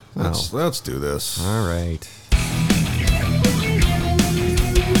Let's do this. All right.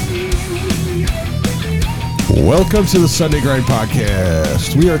 Welcome to the Sunday Grind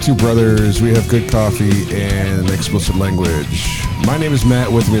Podcast. We are two brothers. We have good coffee and explicit language. My name is Matt.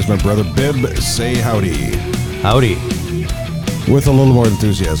 With me is my brother Bib. Say howdy. Howdy. With a little more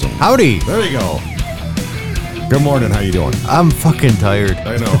enthusiasm. Howdy. There you go. Good morning. How you doing? I'm fucking tired.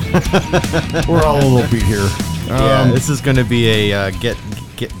 I know. We're all a little beat here. This is going to be a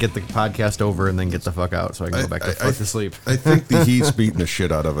get the podcast over and then get the fuck out so I can go back to sleep. I think the heat's beating the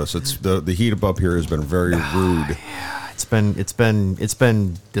shit out of us. It's the heat above here has been very rude. Yeah, it's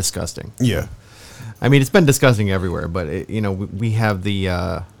been disgusting. Yeah. I mean, it's been disgusting everywhere, but we have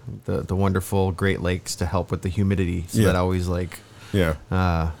the wonderful Great Lakes to help with the humidity, so that always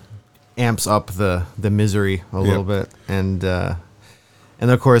amps up the misery a little bit, and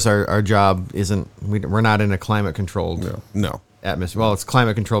of course our job isn't we're not in a climate controlled atmosphere. Well, it's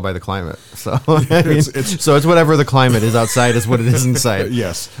climate controlled by the climate, so so it's whatever the climate is outside is what it is inside.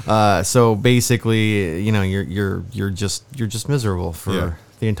 Yes. So basically, you're just miserable for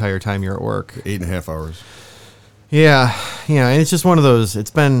the entire time you're at work. 8.5 hours. Yeah, and it's just one of those.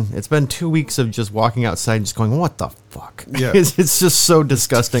 It's been 2 weeks of just walking outside, and just going, "What the fuck?" Yeah, it's just so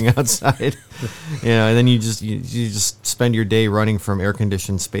disgusting outside. And then you just spend your day running from air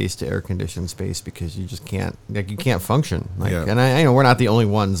conditioned space to air conditioned space because you just can't function. And I know we're not the only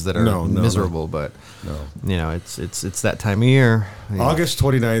ones that are miserable, but it's that time of year. August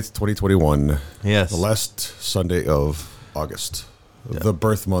 29th, 2021. Yes, the last Sunday of August. The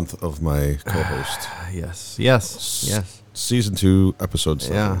birth month of my co-host. Yes. Season 2, episode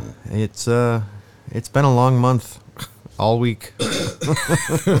 7. Yeah, it's been a long month, all week.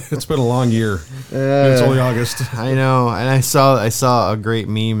 It's been a long year. It's only August. I know, and I saw a great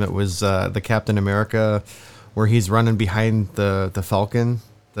meme that was the Captain America, where he's running behind the Falcon.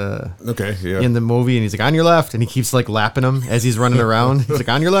 In the movie, and he's like, on your left, and he keeps like lapping him as he's running around. He's like,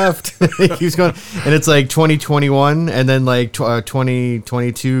 on your left. He keeps going, and it's like 2021, and then like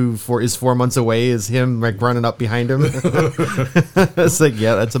 2022 is 4 months away, is him like running up behind him. It's like,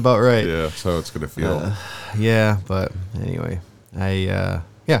 yeah, that's about right. Yeah, that's how it's gonna feel. But anyway,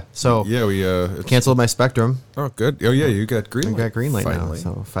 so we canceled my Spectrum. Oh, good. Oh yeah, you got green. I got green light now.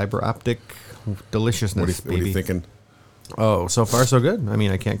 So fiber optic deliciousness. What are you thinking? Oh, so far so good. I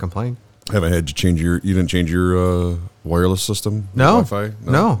mean, I can't complain. Haven't had to change you didn't change your wireless system? No. Wi-Fi?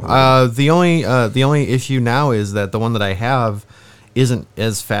 No. The only issue now is that the one that I have isn't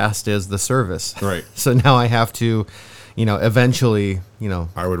as fast as the service. Right. So now I have to, eventually,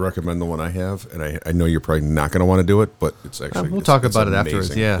 I would recommend the one I have, and I know you're probably not going to want to do it, but it's actually we'll talk about it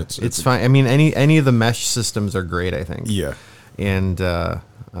afterwards. Yeah. It's fine. I mean, any of the mesh systems are great, I think. Yeah. And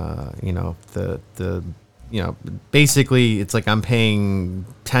basically it's like I'm paying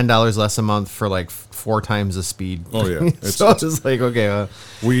 $10 less a month for like 4 times the speed. Oh yeah. So it's like, okay.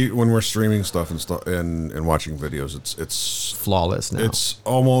 When we're streaming stuff and watching videos, it's flawless now. It's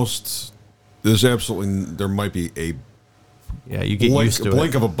almost, there might be a you get used to it.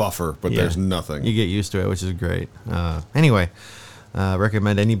 Blink of a buffer, but there's nothing. You get used to it, which is great. Anyway,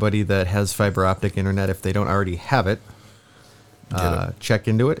 recommend anybody that has fiber optic internet, if they don't already have it, check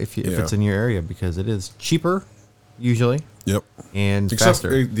into it if it's in your area, because it is cheaper usually. Yep. And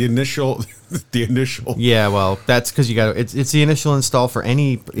faster. The initial. Yeah, well, that's because you got it's the initial install for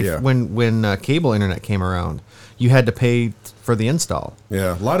any. When cable internet came around, you had to pay for the install.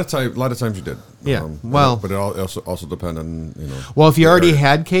 Yeah, a lot of times you did. Yeah, but it also depend on Well, if you already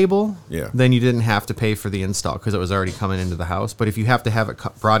had cable, then you didn't have to pay for the install because it was already coming into the house. But if you have to have it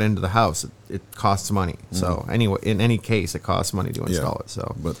brought into the house, it costs money. So anyway, in any case, it costs money to install it.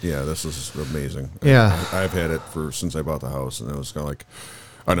 So, but this is amazing. Yeah, I've had it since I bought the house, and it was kind of like,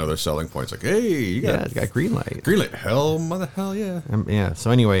 I know their selling points like, hey, you got green light. Green light, hell yeah. Yeah.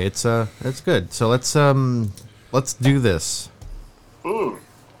 So anyway, it's good. So let's do this.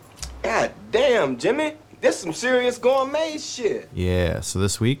 God damn, Jimmy. This some serious gourmet shit. Yeah, so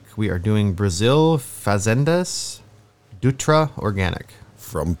this week we are doing Brazil Fazendas Dutra Organic.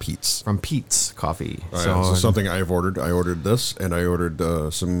 From Pete's. From Pete's Coffee. Right, so something I've ordered. I ordered this, and I ordered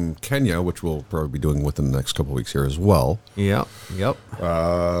some Kenya, which we'll probably be doing within the next couple of weeks here as well. Yep.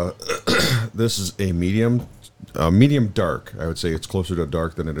 This is a medium dark. I would say it's closer to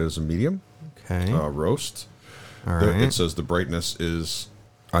dark than it is a medium. Okay. Roast. All right. It says the brightness is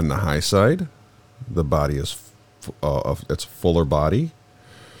on the high side. The body is it's fuller body.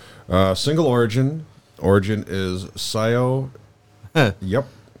 Single origin. Origin is Sao. Yep.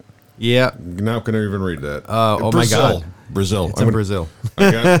 Yeah. Not going to even read that. Oh my God. Brazil. It's in Brazil.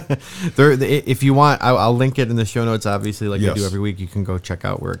 If you want, I'll link it in the show notes. Obviously, like I do every week, you can go check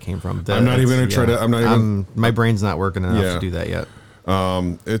out where it came from. I'm not even going to try to. I'm not even. My brain's not working enough to do that yet.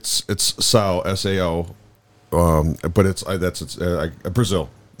 It's Sao, SAO, but it's Brazil.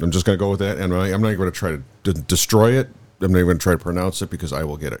 I'm just going to go with that, and I'm not going to try to destroy it. I'm not even going to try to pronounce it because I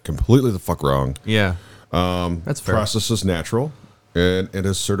will get it completely the fuck wrong. Yeah, that's fair. Process is natural, and it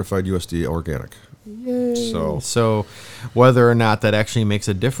is certified USDA organic. Yay. So whether or not that actually makes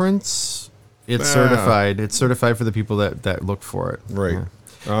a difference, it's certified. It's certified for the people that look for it. Right.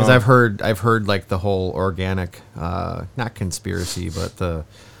 Because I've heard like the whole organic, not conspiracy, but the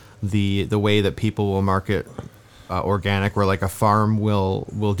way that people will market organic, where like a farm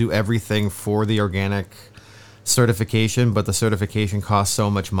will do everything for the organic certification, but the certification costs so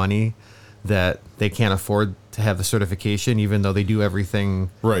much money that they can't afford to have the certification, even though they do everything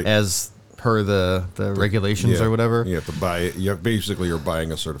as per the regulations or whatever. You have to buy it. You're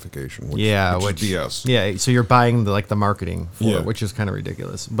buying a certification. Which is BS. Yeah, so you're buying the marketing for it, which is kind of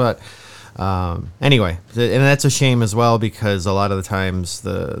ridiculous. But anyway, and that's a shame as well, because a lot of the times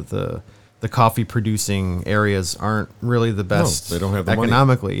the coffee producing areas aren't really the best. No, they don't have the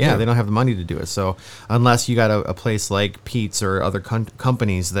economically. money. They don't have the money to do it. So unless you got a place like Pete's or other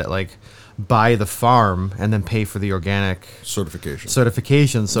companies that like buy the farm and then pay for the organic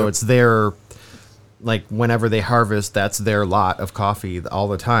certification, so it's their, like, whenever they harvest, that's their lot of coffee all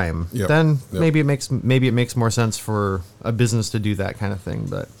the time. Then maybe it makes more sense for a business to do that kind of thing.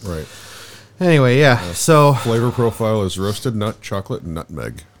 But anyway, so flavor profile is roasted nut, chocolate, and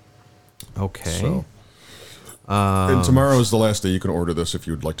nutmeg. Okay. So, and tomorrow is the last day you can order this if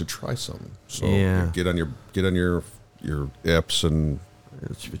you'd like to try some. So get on your apps and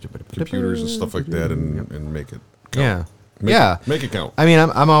computers and stuff like that, and make it count. Make it count. I mean,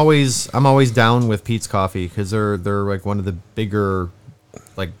 I'm always down with Pete's Coffee, because they're like one of the bigger,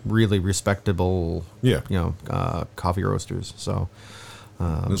 like, really respectable coffee roasters. So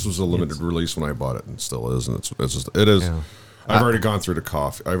this was a limited release when I bought it, and still is, and it is. I've already gone through the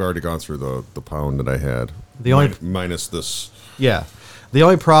coffee. I've already gone through the pound that I had. Minus this. Yeah. The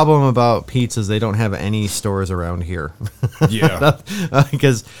only problem about Pete's is they don't have any stores around here.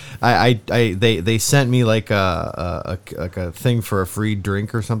 Because they sent me like a thing for a free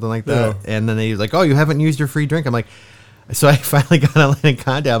drink or something like that, and then they like, oh, you haven't used your free drink. I'm like, so I finally got in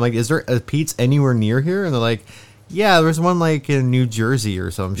contact. I'm like, is there a Pete's anywhere near here? And they're like, yeah, there's one like in New Jersey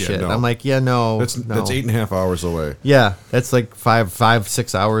or some shit. No. I'm like, no. That's 8.5 hours away. Yeah, that's like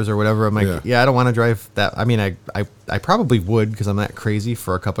 6 hours or whatever. I'm like, I don't want to drive that. I mean, I probably would, because I'm that crazy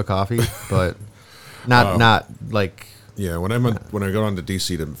for a cup of coffee, but not like. Yeah, when I go on to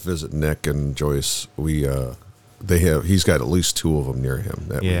DC to visit Nick and Joyce, he's got at least 2 of them near him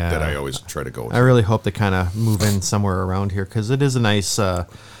that I always try to go to. I really hope they kind of move in somewhere around here, because it is a nice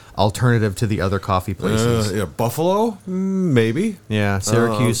alternative to the other coffee places. Buffalo, maybe. Yeah,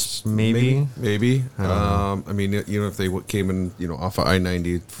 Syracuse, maybe. I mean, if they came in, off of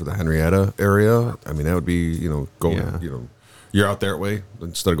I-90 for the Henrietta area, I mean, that would be, going, you're out that way.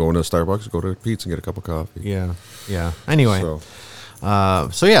 Instead of going to Starbucks, go to Pete's and get a cup of coffee. Yeah. Anyway.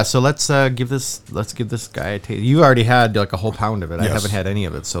 So let's give this guy a taste. You already had like a whole pound of it. Yes. I haven't had any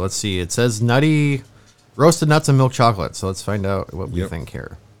of it. So let's see. It says nutty, roasted nuts and milk chocolate. So let's find out what we think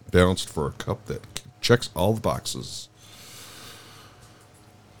here. Balanced for a cup that checks all the boxes.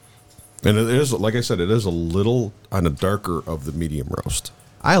 And it is, like I said, it is a little on the darker of the medium roast.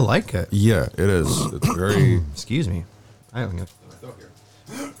 I like it. Yeah, it is. It's very... Excuse me. I haven't got here.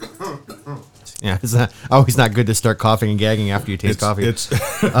 Yeah, it's always not good to start coughing and gagging after you taste coffee. It's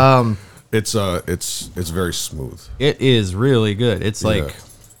very smooth. It is really good. It's like,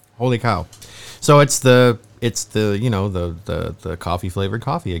 holy cow. So it's the coffee flavored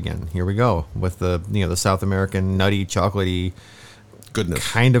coffee again. Here we go with the South American nutty chocolatey goodness,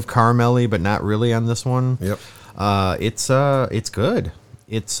 kind of caramelly, but not really on this one. Yep. It's good.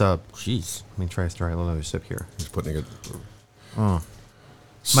 It's jeez. Let me try another sip here. He's putting it.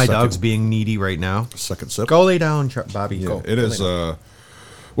 My dog's being needy right now. Second sip. Go lay down, Bobby. Yeah, go. It is.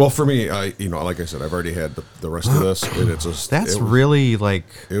 Well, for me, like I said, I've already had the rest of this, and it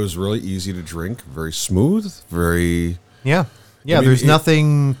was really easy to drink, very smooth, very. Yeah. I mean, there's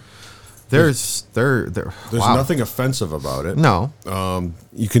nothing. There's nothing offensive about it. No.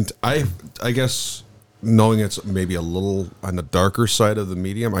 You can. I guess, knowing it's maybe a little on the darker side of the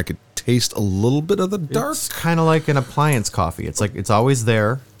medium, I could taste a little bit of the dark. It's kind of like an appliance coffee. It's like it's always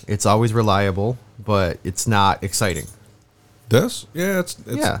there. It's always reliable, but it's not exciting. This? Yeah, it's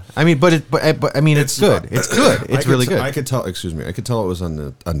yeah. I mean, but I mean, it's good. It's good. It's really good. I could tell. Excuse me. I could tell it was on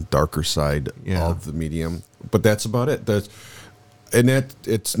the darker side of the medium, but that's about it.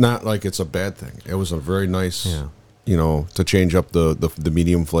 It's not like it's a bad thing. It was a very nice, to change up the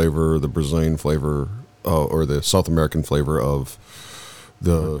medium flavor, the Brazilian flavor, or the South American flavor of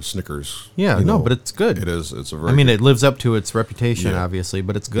the Snickers. Yeah, but it's good. It is. It's a very. I mean, it lives up to its reputation, obviously,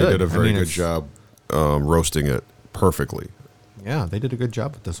 but it's good. They did a very good job roasting it perfectly. Yeah, they did a good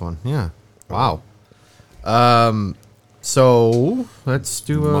job with this one. Yeah. Wow. So let's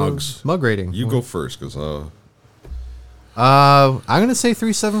do a mug rating. You go first, because I'm gonna say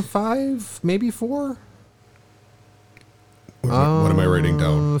 3.75, maybe 4. What am I rating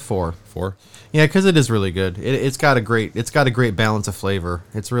down? 4. 4. Yeah, because it is really good. It's got a great balance of flavor.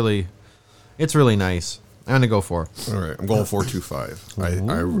 It's really nice. I'm gonna go 4. All right, I'm going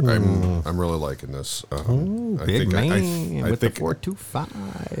 4.25. I'm really liking this. I think the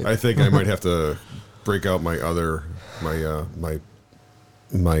 4.25. I think I might have to break out my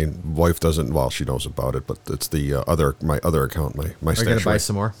wife doesn't. Well, she knows about it, but it's my other account, my stash. Are you gonna buy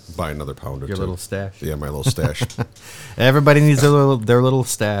some more? Buy another pound or Your two. little stash. Yeah, my little stash. Everybody needs their little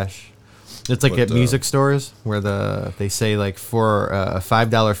stash. It's like at music stores where they say, like, for a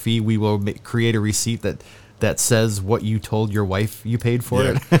 $5 fee, we will create a receipt that says what you told your wife you paid for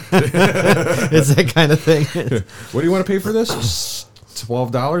it. It's that kind of thing. What do you want to pay for this?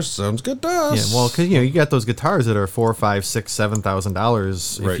 $12 sounds good to us. Yeah, well, because you got those guitars that are $4,000, $5,000, $6,000,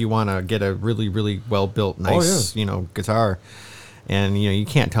 $7,000 if you want to get a really, really well built, nice, guitar. And you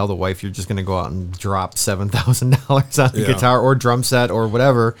can't tell the wife you're just going to go out and drop $7,000 on the guitar or drum set or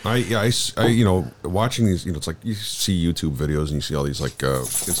whatever. I watching these, it's like you see YouTube videos and you see all these like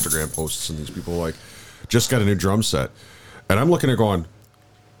Instagram posts and these people like just got a new drum set, and I'm looking at going,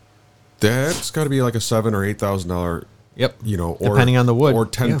 that's got to be like a $7,000 or $8,000. Yep. Or depending on the wood, or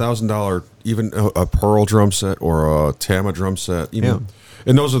 $10,000, even a Pearl drum set or a Tama drum set. And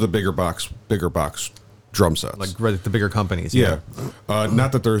those are the bigger box drum sets, like the bigger companies. Yeah.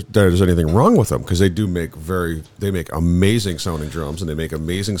 Not that there's anything wrong with them, because they do make amazing sounding drums, and they make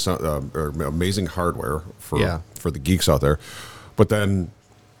amazing amazing hardware for the geeks out there. But then,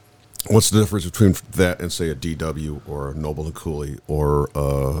 what's the difference between that and, say, a DW or a Noble and Cooley or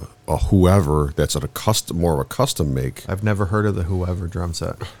a whoever that's more of a custom make? I've never heard of the whoever drum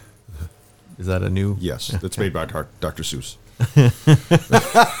set. Is that a new? Yes, it's made by Dr. Seuss.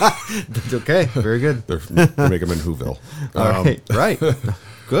 Okay, very good. They make them in Whoville. Right.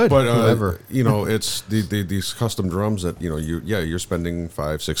 Good. But whoever. It's these custom drums that you're spending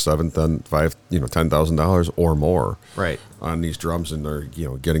 $10,000 or more on these drums, and they're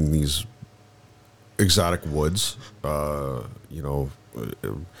getting these exotic woods. What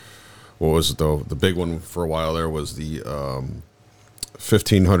was it though? The big one for a while there was the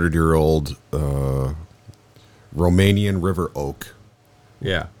 1,500-year-old Romanian river oak.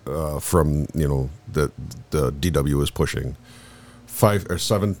 Yeah. From the DW is pushing 5 or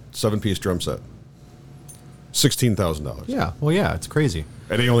 7-piece drum set, $16,000. Yeah. Well, yeah, it's crazy.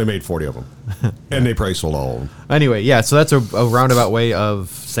 And they only made 40 of them, and they probably sold all of them. Anyway, yeah. So that's a roundabout way of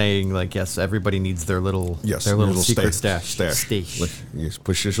saying, like, yes, everybody needs their little secret stash. You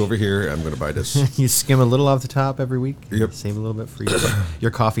push this over here. I'm going to buy this. You skim a little off the top every week. Yep. Save a little bit for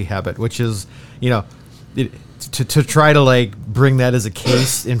your coffee habit, which is, to try to like bring that as a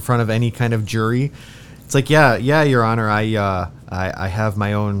case in front of any kind of jury. It's like, yeah, Your Honor, I have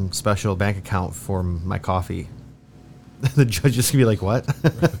my own special bank account for my coffee. The judge is gonna be like, what?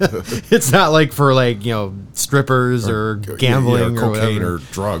 It's not like for strippers or gambling or cocaine whatever. or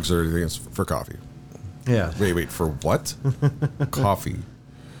drugs or anything. It's for coffee. Yeah. Wait, for what? Coffee.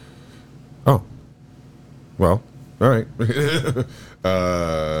 Oh. Well, all right.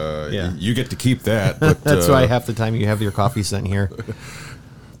 You get to keep that. But, that's why half the time you have your coffee sent here.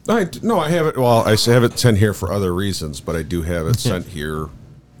 I have it. Well, I have it sent here for other reasons, but I do have it sent here.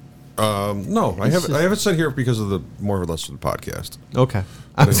 I have it sent here because of the more or less of the podcast. Okay,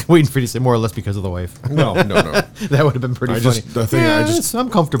 I was waiting for you to say more or less because of the wife. No. That would have been pretty funny. I'm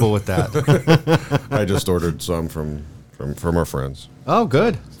comfortable with that. I just ordered some from our friends. Oh,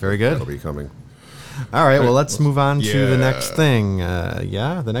 good, very good. That'll be coming. All right, well, let's move on to the next thing.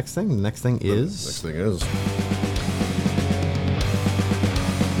 The next thing. The next thing is. Next thing is.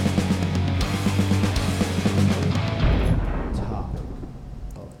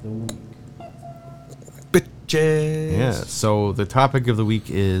 Bitches. Yeah, so the topic of the week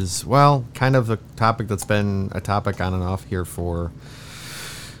is, kind of a topic that's been a topic on and off here for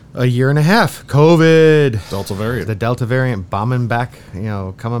a year and a half. COVID. Delta variant. The Delta variant bombing back,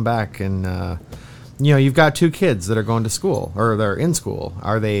 coming back. And, you've got 2 kids that are going to school or they're in school.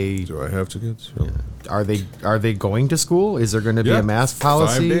 Are they? Do I have 2 kids? Yeah. Are they going to school? Is there going to be a mask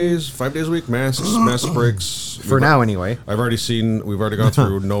policy? 5 days a week, mask breaks. For now, anyway. We've already gone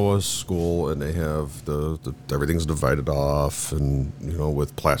through Noah's school, and they have the everything's divided off, and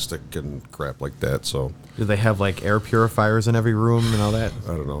with plastic and crap like that. So, do they have like air purifiers in every room and all that?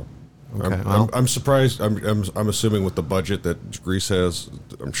 I don't know. Okay, I'm surprised. I'm assuming with the budget that Greece has,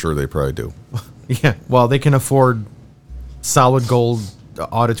 I'm sure they probably do. Yeah, well, they can afford solid gold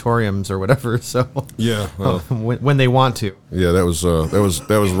auditoriums or whatever. So yeah, well, when they want to. Yeah, that was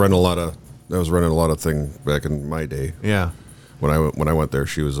running a lot of thing back in my day. Yeah, when I went there,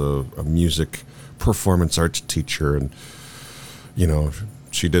 she was a music performance arts teacher, and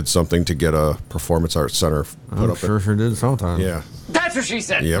she did something to get a performance arts center put up. Sure, she did sometime. Yeah, That's what she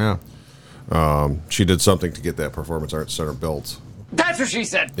said. yep. Yeah. She did something to get that performance arts center built. That's what she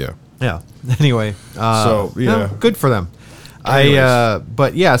said. Yeah. Yeah. Anyway, so yeah, good for them.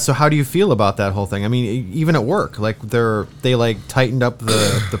 But yeah. So how do you feel about that whole thing? I mean, even at work, like they like tightened up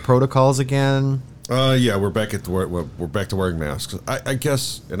the protocols again. Yeah, we're back to wearing masks. I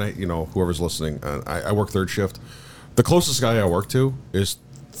guess, and whoever's listening, I work 3rd shift. The closest guy I work to is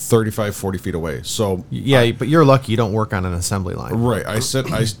 35, 40 feet away. So yeah, but you're lucky you don't work on an assembly line. Right. That's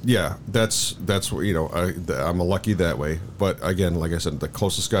I'm lucky that way. But again, like I said, the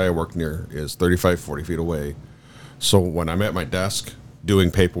closest guy I work near is 35, 40 feet away. So when I'm at my desk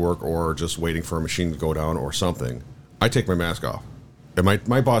doing paperwork or just waiting for a machine to go down or something, I take my mask off. And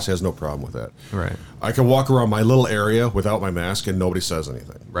my boss has no problem with that. Right. I can walk around my little area without my mask and nobody says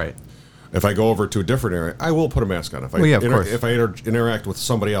anything. Right. If I go over to a different area, I will put a mask on. If I interact with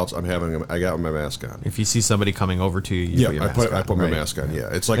somebody else, I got my mask on. If you see somebody coming over to you, I put my mask on. Yeah,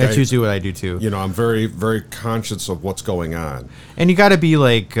 it's like that's usually what I do too. I'm very, very conscious of what's going on. And you got to be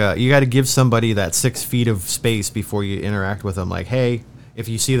like, you got to give somebody that 6 feet of space before you interact with them. Like, hey, if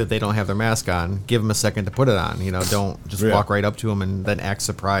you see that they don't have their mask on, give them a second to put it on. Don't just walk right up to them and then act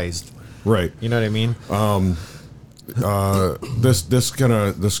surprised. Right. You know what I mean? This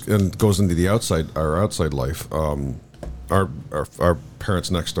goes into our outside life. Our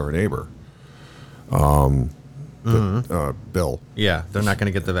parents' next door neighbor, Bill. Yeah, they're not going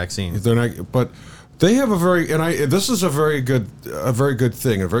to get the vaccine. They're not, but they have this is a very good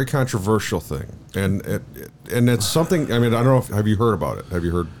thing, a very controversial thing, and it's something. I mean, I don't know. Have you heard about it? Have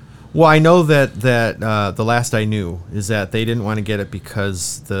you heard? Well, I know that the last I knew is that they didn't want to get it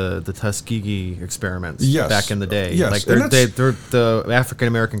because the Tuskegee experiments back in the day. Yes, like the African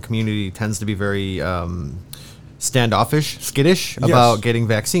American community tends to be very standoffish, skittish about getting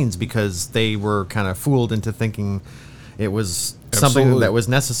vaccines because they were kind of fooled into thinking it was something that was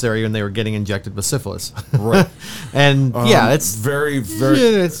necessary when they were getting injected with syphilis. Right. And it's very,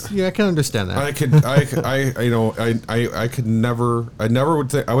 very. I can understand that. I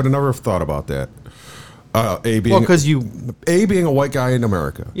would have never thought about that. Being a white guy in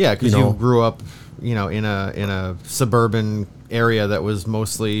America. Yeah, because you grew up, in a suburban area that was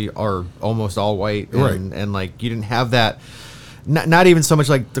mostly or almost all white, and like you didn't have that. Not even so much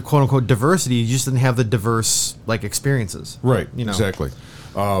like the quote unquote diversity. You just didn't have the diverse like experiences. Right. Exactly.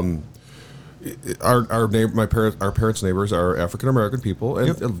 Our parents' neighbors are African American people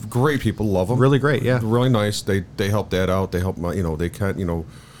and great people. Love them. Really great. Yeah. Really nice. They help Dad out. They help they can't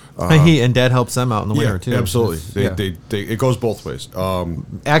he and Dad helps them out in the winter too. Absolutely. It goes both ways.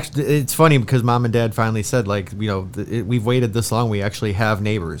 Actually, it's funny because Mom and Dad finally said we've waited this long. We actually have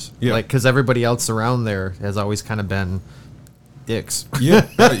neighbors. Yeah. Because everybody else around there has always kind of been dicks. Yeah,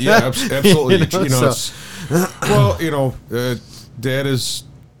 absolutely. Dad is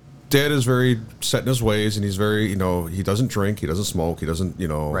very set in his ways, and he's very, he doesn't drink, he doesn't smoke, he doesn't,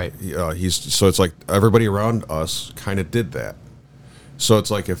 right. So it's like everybody around us kind of did that. So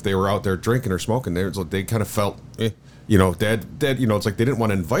it's like if they were out there drinking or smoking, they kind of felt, Dad, it's like they didn't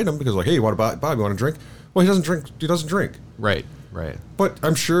want to invite him because like, hey, you want to Bob, you want to drink? Well, he doesn't drink. Right. But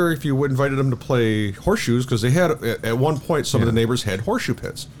I'm sure if you would invited him to play horseshoes, because they had at one point some of the neighbors had horseshoe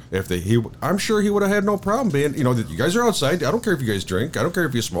pits. I'm sure he would have had no problem being, that you guys are outside. I don't care if you guys drink. I don't care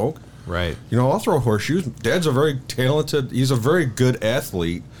if you smoke. Right. I'll throw horseshoes. Dad's a very talented. He's a very good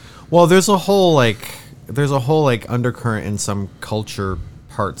athlete. Well, there's a whole undercurrent in some culture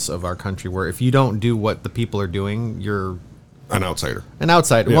parts of our country where if you don't do what the people are doing, you're an outsider. Yeah.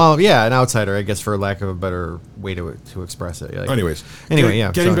 Well, yeah, an outsider, I guess, for lack of a better way to express it.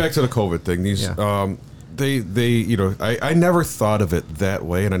 Getting back to the COVID thing, I never thought of it that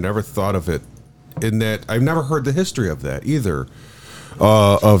way, and I never thought of it in that. I've never heard the history of that either,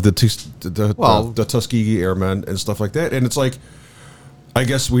 of the Tuskegee Airmen and stuff like that. And it's like, I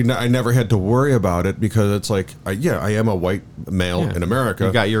guess I never had to worry about it because it's like, I am a white male in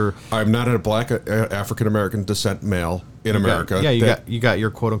America. I'm not a black African American descent male in America. You got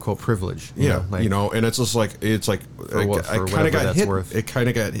your quote unquote privilege. And it's just like I kind of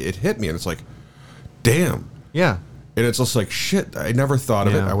got hit. It hit me, and it's like, damn. Yeah. And it's just like, shit, I never thought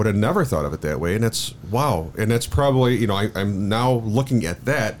of it. I would have never thought of it that way. And it's, wow. And it's probably, I'm now looking at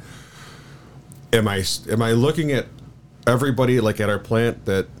that. Am I looking at everybody like at our plant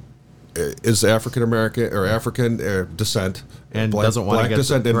that is African American or African descent and doesn't want to get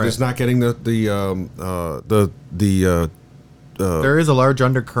descent and is not getting the there is a large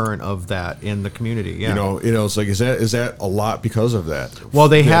undercurrent of that in the community. Yeah, it's like is that a lot because of that? Well,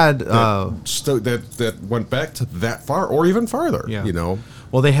 they had that went back to that far or even farther. Yeah,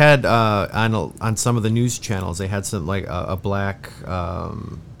 Well, they had on some of the news channels they had some like a black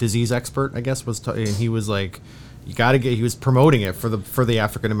disease expert, I guess, and he was like, he was promoting it for the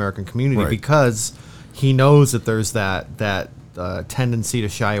African American community because he knows that there's that tendency to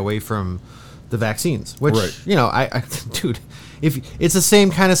shy away from the vaccines, which dude, if it's the same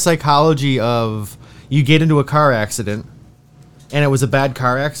kind of psychology of you get into a car accident and it was a bad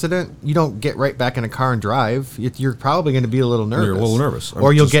car accident, you don't get right back in a car and drive. You're probably going to be a little nervous. You're a little nervous.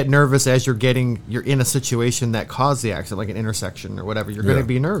 Or you'll get nervous as you're in a situation that caused the accident, like an intersection or whatever. You're going to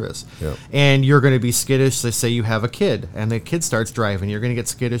be nervous. Yeah. And you're going to be skittish. Let's say you have a kid and the kid starts driving. You're going to get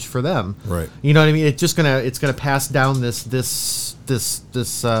skittish for them. Right. You know what I mean? It's going to pass down this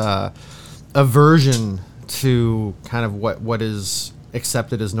aversion to kind of what is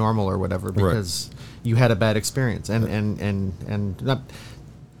accepted as normal or whatever because you had a bad experience and not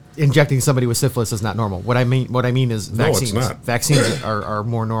injecting somebody with syphilis is not normal. What I mean is vaccines. No, it's not. Vaccines are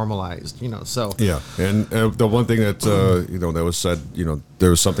more normalized, So yeah, and the one thing that that was said, there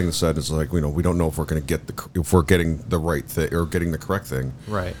was something that said is like we don't know if we're going to get if we're getting the right thing or getting the correct thing.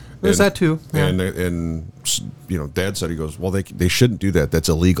 Right. There's that too. Yeah. And Dad said, he goes, well, they shouldn't do that. That's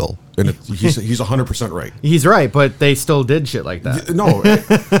illegal. And he's 100% right. He's right, but they still did shit like that. No,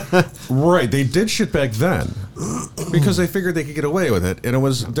 right. They did shit back then because they figured they could get away with it, and it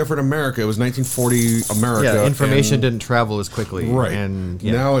was a different America. It was 1940 America. Yeah, information didn't travel as quickly. Right. And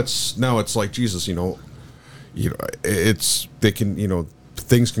now it's like Jesus. It's they can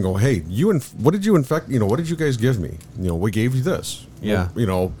things can go. Hey, what did you infect? What did you guys give me? We gave you this. Yeah.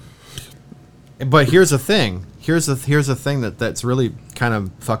 But here's the thing. Here's the thing that's really kind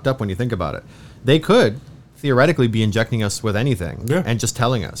of fucked up when you think about it. They could theoretically be injecting us with anything and just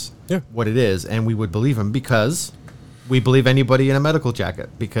telling us what it is, and we would believe them because we believe anybody in a medical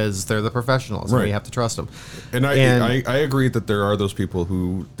jacket because they're the professionals and we have to trust them. And I agree that there are those people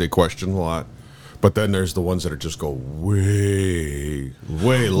who they question a lot. But then there's the ones that are just go way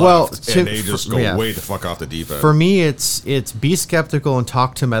left, and they just go way the fuck off the deep end. For me, it's be skeptical and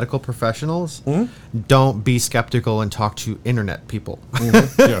talk to medical professionals. Mm-hmm. Don't be skeptical and talk to internet people.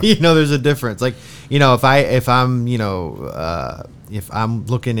 Mm-hmm. Yeah. There's a difference. Like, if I'm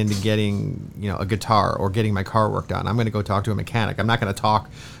looking into getting a guitar or getting my car worked on, I'm going to go talk to a mechanic. I'm not going to talk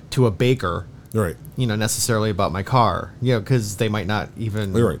to a baker. Right. Necessarily about my car, because they might not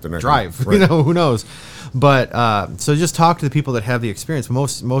even drive. Right. Who knows? But so just talk to the people that have the experience.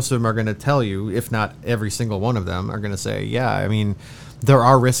 Most of them are going to tell you, if not every single one of them, are going to say, yeah, I mean, there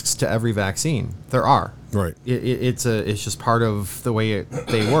are risks to every vaccine. There are. Right. It's just part of the way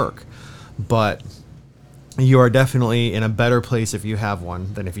they work. But you are definitely in a better place if you have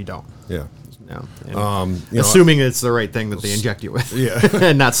one than if you don't. Yeah. Assuming it's the right thing that they inject you with,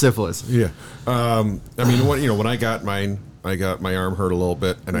 and not syphilis. Yeah, I mean, when I got mine, I got my arm hurt a little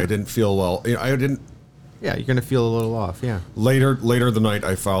bit, and I didn't feel well. I didn't. Yeah, you're gonna feel a little off. Yeah. Later in the night,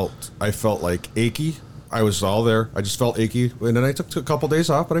 I felt like achy. I was all there. I just felt achy, and then I took a couple days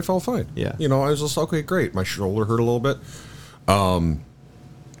off, but I felt fine. Yeah. I was just okay, great. My shoulder hurt a little bit.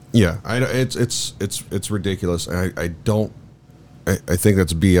 Yeah, it's ridiculous. I think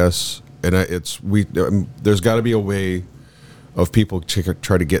that's BS. And there's got to be a way of people to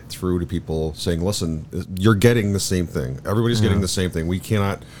try to get through to people saying, listen, you're getting the same thing. Everybody's getting the same thing. We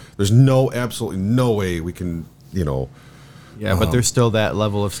cannot, there's absolutely no way we can, Yeah, but there's still that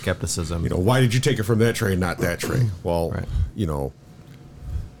level of skepticism. Why did you take it from that tray and not that tray? Well,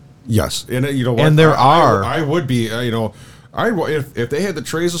 yes. And what? And I would be, if they had the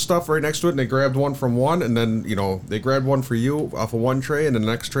trays of stuff right next to it and they grabbed one from one and then, they grabbed one for you off of one tray and the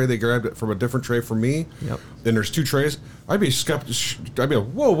next tray they grabbed it from a different tray for me. Yep. Then there's two trays. I'd be skeptical. I'd be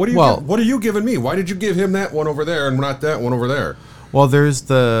like, whoa, what are you giving me? Why did you give him that one over there and not that one over there? Well, there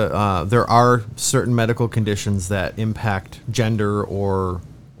are certain medical conditions that impact gender or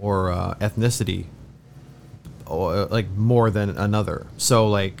ethnicity like more than another. So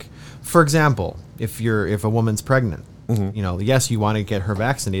like, for example, if a woman's pregnant, yes, you want to get her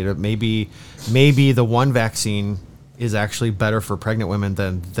vaccinated. Maybe the one vaccine is actually better for pregnant women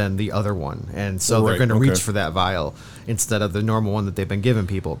than the other one, and so they're going to reach for that vial instead of the normal one that they've been giving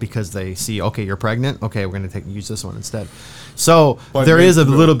people because they see, okay, you're pregnant, okay, we're going to use this one instead. So there is a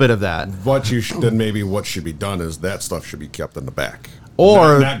little bit of that. What should be done is that stuff should be kept in the back.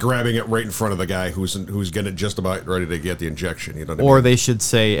 Or not grabbing it right in front of the guy who's getting just about ready to get the injection. You know what I mean? They should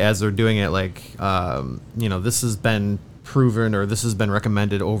say, as they're doing it, like, this has been proven or this has been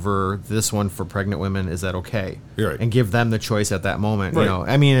recommended over this one for pregnant women. Is that okay? Right. And give them the choice at that moment. Right.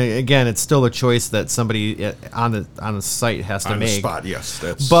 I mean, again, it's still a choice that somebody on the site has to make. On the spot,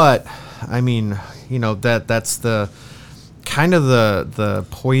 yes. But I mean, that's the kind of the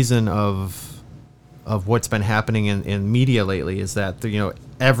poison of what's been happening in media lately is that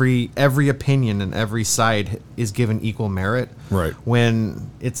every opinion and every side is given equal merit, right?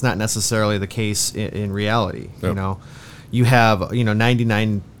 When it's not necessarily the case in reality. Yep. You have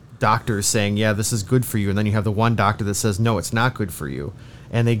 99 doctors saying, yeah, this is good for you, and then you have the one doctor that says, no, it's not good for you,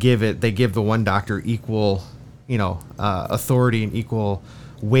 and they give the one doctor equal authority and equal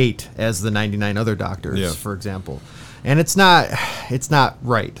weight as the 99 other doctors, for example. And it's not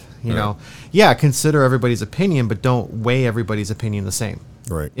right. Yeah, consider everybody's opinion, but don't weigh everybody's opinion the same.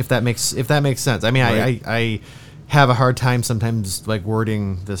 Right. If that makes sense. I mean, right. I have a hard time sometimes like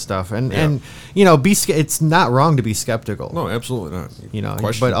wording this stuff, and it's not wrong to be skeptical. No, absolutely not.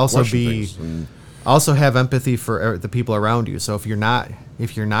 But also have empathy for the people around you. So if you're not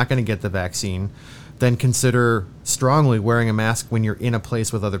going to get the vaccine, then consider strongly wearing a mask when you're in a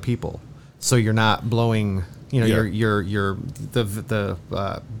place with other people, so you're not blowing the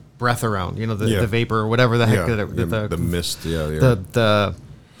breath around, the vapor or whatever the heck the mist, the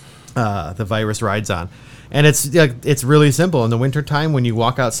virus rides on. And it's really simple. In the wintertime, when you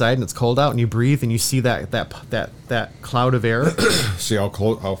walk outside and it's cold out and you breathe and you see that cloud of air, see how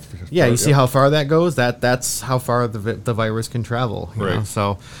cold? See how far that goes. That's how far the virus can travel. You know?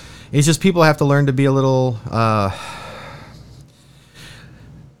 So it's just people have to learn to be a little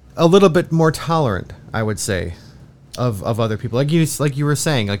bit more tolerant, I would say, of other people. Like you were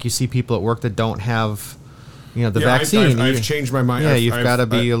saying, like you see people at work that don't have the vaccine. I've changed my mind. Yeah, you've got to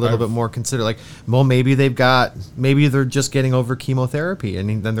be a little bit more considerate. Like, well, maybe they're just getting over chemotherapy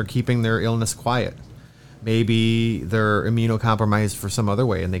and then they're keeping their illness quiet. Maybe they're immunocompromised for some other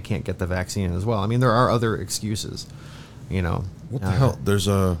way and they can't get the vaccine as well. I mean, there are other excuses. What the hell?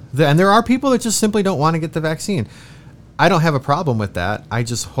 And there are people that just simply don't want to get the vaccine. I don't have a problem with that. I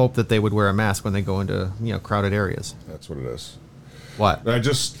just hope that they would wear a mask when they go into crowded areas. That's what it is. What? I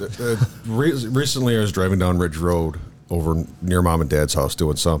just recently I was driving down Ridge Road over near Mom and Dad's house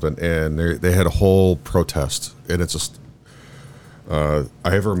doing something, and they had a whole protest, and it's just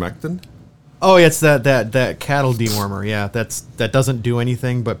ivermectin. Oh, it's that cattle dewormer. Yeah, that doesn't do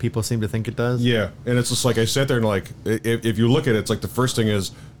anything, but people seem to think it does. Yeah, and it's just like I sat there and like if you look at it, it's like the first thing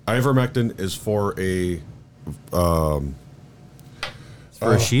is ivermectin is for a for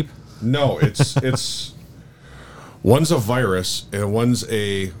a sheep. No, it's one's a virus and one's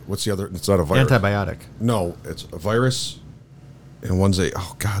what's the other? It's not a virus. Antibiotic. No, it's a virus and one's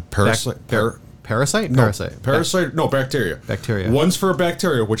parasite. Parasite? No, parasite. No, bacteria. Bacteria. One's for a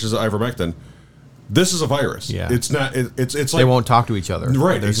bacteria, which is ivermectin. This is a virus. Yeah. It's not. It's like they won't talk to each other.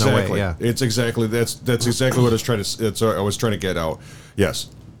 Right. There's exactly. No way, yeah. It's exactly that's exactly what I was trying to. I was trying to get out. Yes,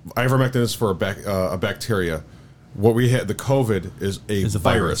 ivermectin is for a bacteria. What we had, the COVID, is a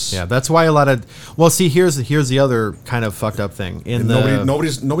virus. Yeah, that's why a lot of. Well, see, here's the other kind of fucked up thing.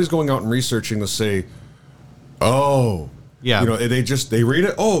 Nobody's going out and researching to say, oh, yeah, they read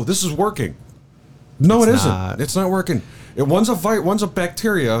it. Oh, this is working. No, it isn't. It's not working. One's a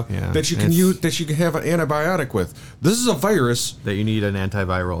bacteria that you can use, that you can have an antibiotic with. This is a virus that you need an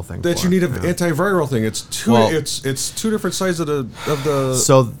antiviral thing. You need an antiviral thing. It's two. It's two different sides of the.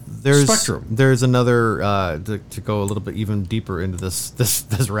 So there's spectrum. There's another to go a little bit even deeper into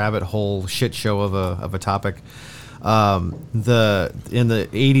this rabbit hole shit show of a topic. In the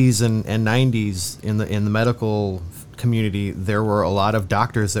 80s and 90s in the medical community, there were a lot of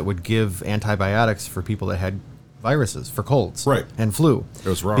doctors that would give antibiotics for people that had viruses, for colds, right, and flu. It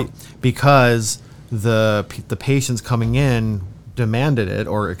was wrong because the patients coming in demanded it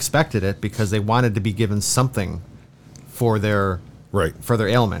or expected it because they wanted to be given something for their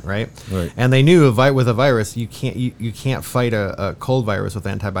ailment, right? And they knew with a virus you can't fight a cold virus with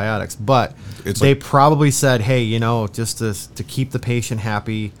antibiotics, but they probably said, hey, just to keep the patient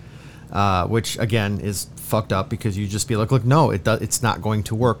happy, which again is fucked up because you just be like, look, no, it's not going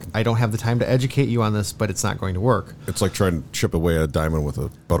to work. I don't have the time to educate you on this, but it's not going to work. It's like trying to chip away a diamond with a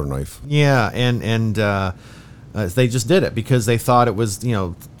butter knife. Yeah, and they just did it because they thought it was,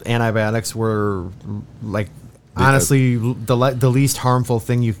 antibiotics were like honestly the least harmful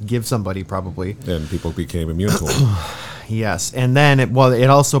thing you could give somebody probably. And people became immune to them. Yes, and then it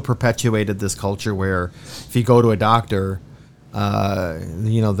also perpetuated this culture where if you go to a doctor,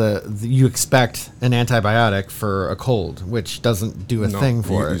 you expect an antibiotic for a cold, which doesn't do a thing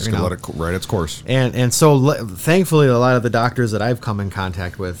for it. You just let it ride its course. And so thankfully, a lot of the doctors that I've come in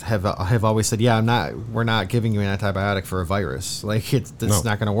contact with have always said, we're not giving you an antibiotic for a virus. Like it's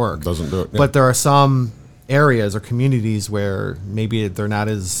not going to work. It doesn't do it. Yeah. But there are some areas or communities where maybe they're not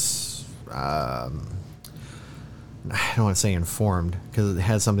as I don't want to say informed because it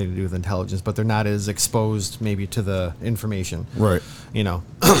has something to do with intelligence, but they're not as exposed maybe to the information. Right.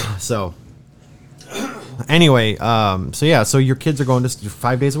 So anyway, so your kids are going to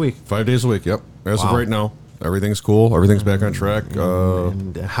 5 days a week. 5 days a week. Yep. As of right now, everything's cool. Everything's back on track.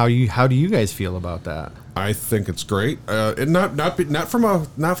 And how do you guys feel about that? I think it's great. And not from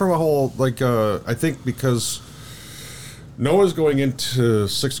a whole, I think because Noah's going into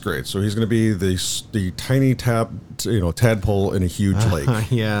 6th grade, so he's going to be the tiny tadpole in a huge lake.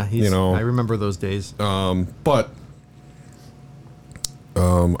 Yeah, I remember those days. But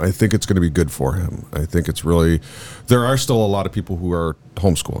I think it's going to be good for him. I think it's really. There are still a lot of people who are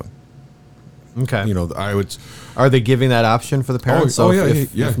homeschooling. Okay. I would. Are they giving that option for the parents?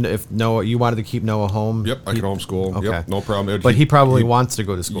 If Noah, you wanted to keep Noah home. Yep, I can homeschool. Okay. Yep, no problem. But he probably wants to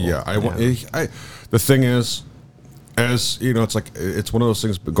go to school. Yeah, the thing is. As it's one of those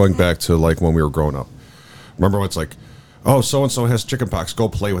things going back to like when we were growing up. Remember, it's like, oh, so and so has chickenpox. Go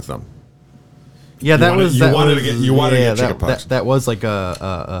play with them. Yeah, you wanted to get chickenpox. That was like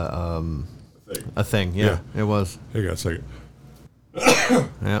a thing. Yeah, it was. Hang on a second.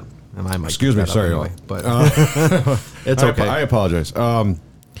 Yeah, and I might. Excuse me, sorry, anyway, but it's okay. I apologize.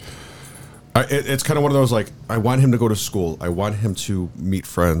 It's kind of one of those like I want him to go to school. I want him to meet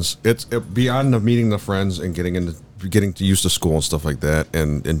friends. It's beyond the meeting the friends and getting to used to school and stuff like that,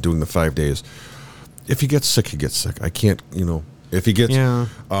 and doing the 5 days. If he gets sick, he gets sick. I can't, if he gets,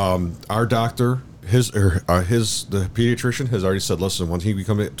 our doctor, the pediatrician has already said, listen, when he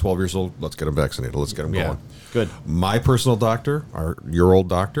becomes 12 years old, let's get him vaccinated. Let's get him going. Good. My personal doctor, your old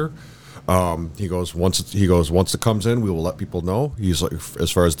doctor, he goes once it comes in, we will let people know. He's like,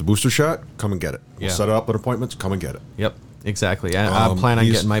 as far as the booster shot, come and get it. We'll set it up at appointments. Come and get it. Yep. Exactly. I plan on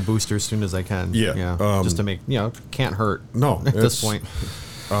getting my booster as soon as I can. Yeah. Just to make, can't hurt. No. At this point.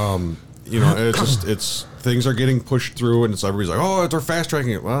 It's things are getting pushed through, and everybody's like, oh, they're fast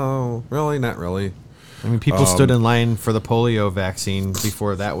tracking it. Well, really, not really. I mean, people stood in line for the polio vaccine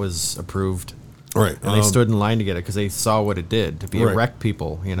before that was approved. Right. And they stood in line to get it because they saw what it did to be wreck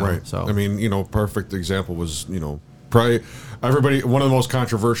people, Right. So I mean, perfect example was, probably everybody, one of the most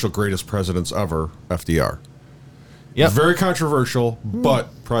controversial greatest presidents ever, FDR. Yeah, very controversial, but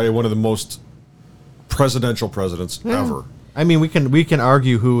probably one of the most presidential presidents ever. I mean, we can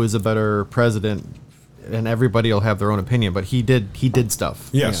argue who is a better president, and everybody will have their own opinion. But he did stuff.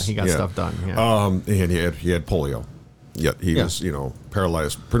 Yes, he got stuff done. And he had polio. Yet he was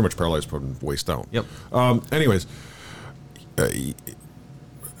paralyzed, pretty much paralyzed from waist down. Yep. Anyways,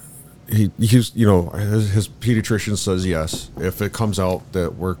 he's his pediatrician says yes. If it comes out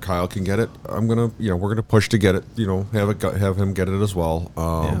that where Kyle can get it, we're gonna push to get it. Have him get it as well.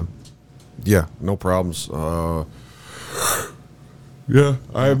 Yeah, no problems. Yeah,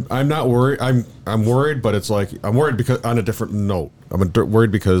 I'm not worried. I'm worried, but it's like I'm worried because on a different note. I'm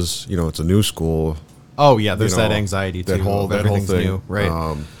worried because it's a new school. Oh yeah, there's that anxiety too. That whole thing, new,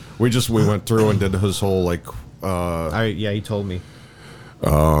 right? We went through and did his whole like. He told me.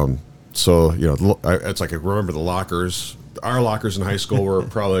 So it's like I remember the lockers. Our lockers in high school were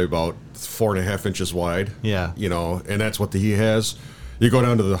probably about 4.5 inches wide. Yeah. And that's what he has. You go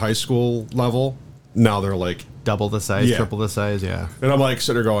down to the high school level. Now they're like double the size, triple the size. Yeah. And I'm like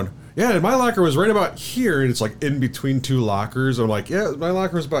sitting there going, yeah, my locker was right about here, and it's like in between two lockers. I'm like, yeah, my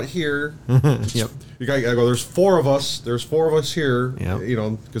locker was about here. Yep. I go, there's 4 of us. There's 4 of us here. Yep.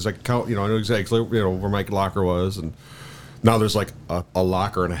 Because I count. I know exactly where my locker was, and now there's like a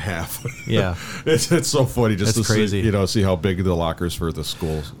locker and a half. Yeah. It's so funny just That's to crazy. See how big the lockers for the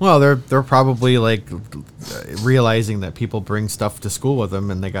schools. Well, they're probably like realizing that people bring stuff to school with them,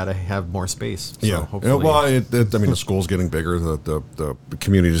 and they got to have more space. So hopefully. Well, the school's getting bigger. The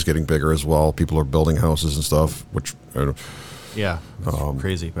community is getting bigger as well. People are building houses and stuff, which. Yeah,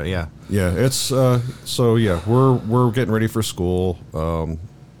 crazy, but yeah. Yeah, it's so yeah. We're getting ready for school.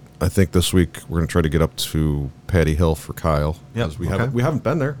 I think this week we're going to try to get up to Patty Hill for Kyle. Yep. We haven't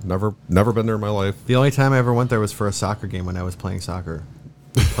been there. Never been there in my life. The only time I ever went there was for a soccer game when I was playing soccer.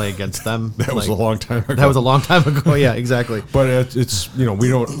 Play against them. That was a long time ago. That was a long time ago. Yeah, exactly. But it's we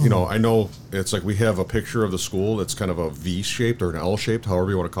don't I know it's like we have a picture of the school that's kind of a V shaped or an L shaped,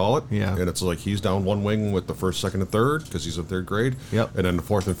 however you want to call it. Yeah. And it's like he's down one wing with the first, second, and third because he's in third grade. Yep. And then the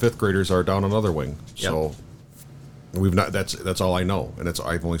fourth and fifth graders are down another wing. Yep. So we've not. That's all I know, and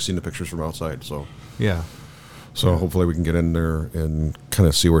I've only seen the pictures from outside. So yeah. So hopefully we can get in there and kind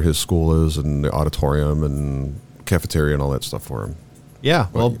of see where his school is and the auditorium and cafeteria and all that stuff for him. Yeah,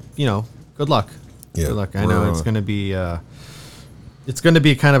 well, good luck. Yeah, good luck. I know it's going to be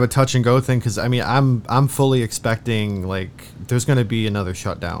kind of a touch and go thing because I mean I'm fully expecting like there's going to be another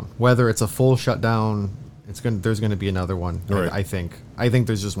shutdown. Whether it's a full shutdown, there's going to be another one. Right. I think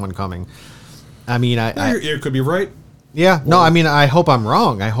there's just one coming. I mean, you could be right. Yeah, no, I mean I hope I'm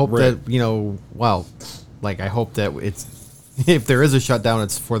wrong. I hope that I hope that it's. If there is a shutdown,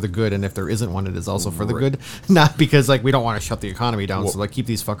 it's for the good, and if there isn't one, it is also for the good. Not because we don't want to shut the economy down, so keep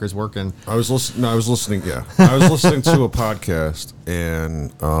these fuckers working. I was listening. Yeah, I was listening to a podcast,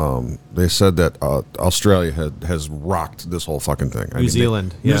 and they said that Australia has rocked this whole fucking thing. New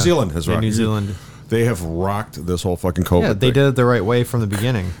Zealand has rocked. New Zealand. They have rocked this whole fucking COVID. Yeah, they did it the right way from the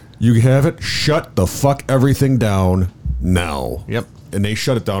beginning. You have it. Shut the fuck everything down now. Yep. And they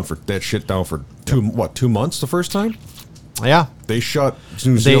shut it down for 2 months the first time. Yeah, they shut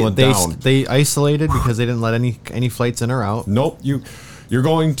New Zealand down. They isolated because they didn't let any flights in or out. Nope, you're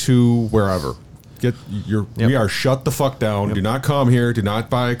going to wherever. We are shut the fuck down. Yep. Do not come here. Do not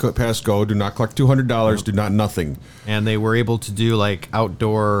buy pass go. Do not collect $200. Yep. Do not nothing. And they were able to do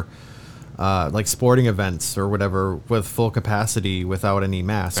outdoor, sporting events or whatever with full capacity without any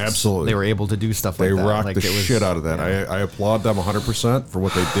masks. Absolutely, they were able to do stuff like that. They rocked the shit out of that. Yeah. I applaud them 100% for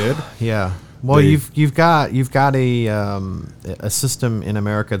what they did. Yeah. Well, you've got a system in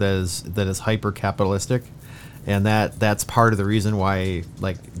America that is hyper capitalistic, and that's part of the reason why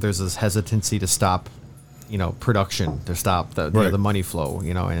there's this hesitancy to stop, production, to stop the money flow,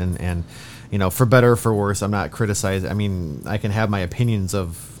 and for better or for worse. I'm not criticizing. I mean, I can have my opinions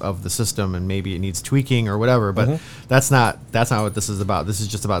of the system, and maybe it needs tweaking or whatever, but that's not what this is about. This is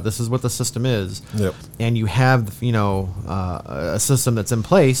just about this is what the system is. Yep. And you have a system that's in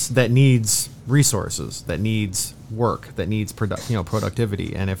place that needs resources, that needs work, that needs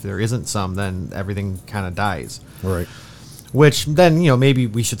productivity, and if there isn't some, then everything kind of dies. Right. Which then, maybe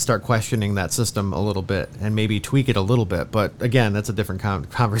we should start questioning that system a little bit and maybe tweak it a little bit. But again, that's a different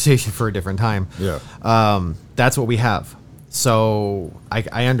conversation for a different time. Yeah. That's what we have. So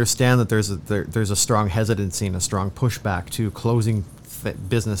I understand that there's a strong hesitancy and a strong pushback to closing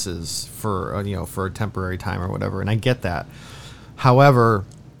businesses for a temporary time or whatever, and I get that. However,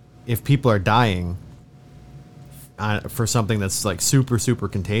 if people are dying for something that's super, super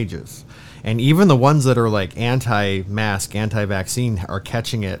contagious, and even the ones that are anti-mask, anti-vaccine are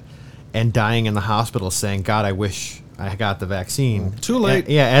catching it and dying in the hospital saying, God, I wish I got the vaccine. Too late.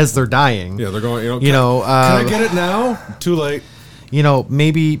 As they're dying. Yeah, they're going, can I get it now? Too late.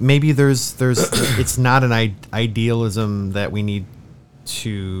 Maybe there's it's not an idealism that we need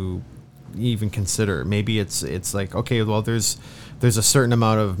to even consider. Maybe it's okay, well, there's a certain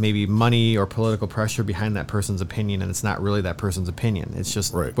amount of maybe money or political pressure behind that person's opinion, and it's not really that person's opinion. It's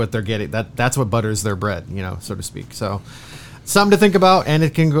just what they're getting. That's what butters their bread, so to speak. So something to think about, and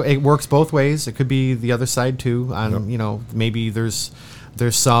it works both ways. It could be the other side too. Maybe there's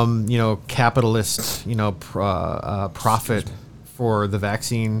some capitalist profit for the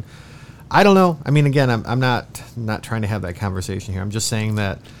vaccine. I don't know. I mean, again, I'm not trying to have that conversation here. I'm just saying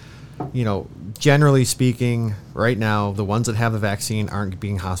that, generally speaking, right now, the ones that have the vaccine aren't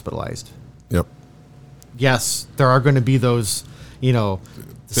being hospitalized. Yep. Yes, there are going to be those,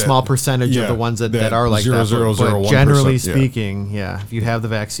 small percentage of the ones that are like that. But generally speaking, if you have the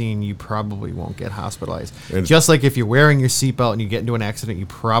vaccine, you probably won't get hospitalized. And just like if you're wearing your seatbelt and you get into an accident, you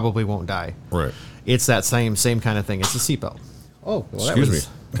probably won't die. Right. It's that same kind of thing. It's a seatbelt. Oh, well, excuse me.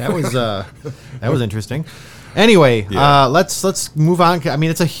 That was interesting. Anyway, let's move on. I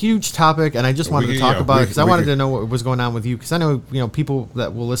mean, it's a huge topic, and I just wanted to talk about it because I wanted to know what was going on with you, because I know people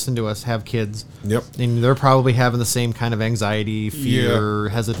that will listen to us have kids. Yep. And they're probably having the same kind of anxiety, fear,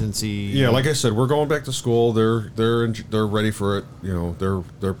 hesitancy. Yeah, like I said, we're going back to school. They're ready for it.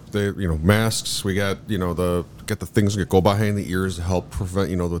 They're masks. We got the things that go behind the ears to help prevent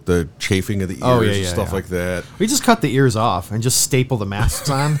the chafing of the ears and stuff like that. We just cut the ears off and just staple the masks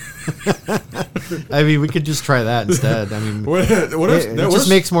on. I mean, we could just try that instead. I mean, it just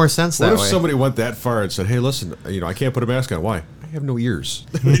makes more sense that way. What if somebody went that far and said, "Hey, listen, I can't put a mask on. Why? have no ears.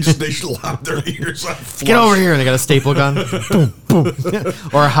 They just lob their ears on. Get over here, and they got a staple gun, boom, boom,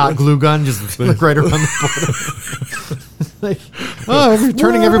 or a hot glue gun, just right around the border. Like, we're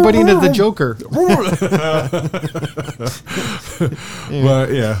turning everybody into the Joker.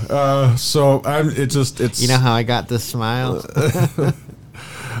 But yeah, so it's. You know how I got this smile?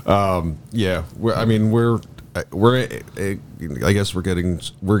 Yeah, I guess we're getting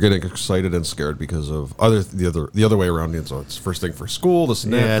excited and scared because of the other way around. So it's first thing for school. This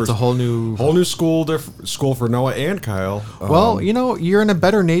and that. Yeah, it's a whole new school for Noah and Kyle. Well, you're in a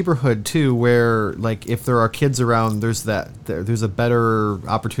better neighborhood too, where like if there are kids around, there's a better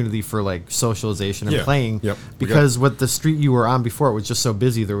opportunity for like socialization and playing. Yep. Because with the street you were on before, it was just so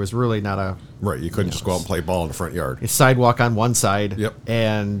busy. There was really not a right. You couldn't just go out and play ball in the front yard. A sidewalk on one side. Yep.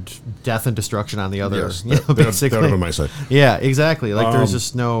 And death and destruction on the other. Yes, basically. That would have been my side. Yeah, exactly. Like there's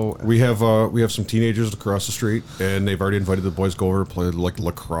just no. We have some teenagers across the street, and they've already invited the boys to go over and play like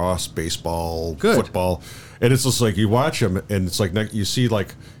lacrosse, baseball, football, and it's just like you watch them, and it's like you see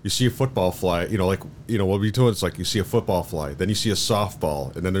a football fly. What we do, it's like you see a football fly, then you see a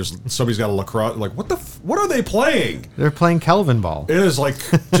softball, and then there's somebody's got a lacrosse. Like what are they playing? They're playing Calvin ball. It is like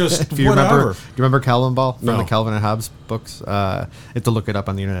just do you remember Calvin ball from the Calvin and Hobbes books? You have to look it up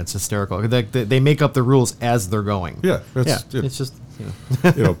on the internet. It's hysterical. They make up the rules as they're going. Yeah, it's just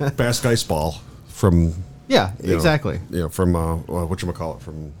Basque ice ball from exactly. From whatchamacallit,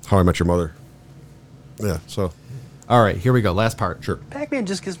 from How I Met Your Mother. Yeah, so. All right, here we go. Last part. Sure. Pac-Man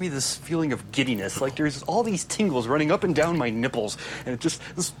just gives me this feeling of giddiness, like there's all these tingles running up and down my nipples, and it's just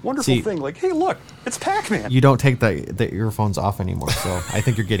this wonderful thing, like, hey, look, it's Pac-Man. You don't take the earphones off anymore, so I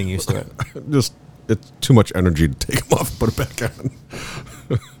think you're getting used to it. It's too much energy to take them off and put it back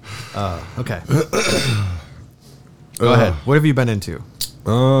on. Okay. Go ahead. What have you been into?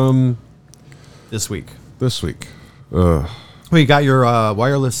 This week. Well, you got your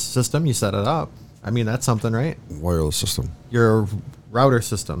wireless system. You set it up. I mean, that's something, right? Wireless system. Your router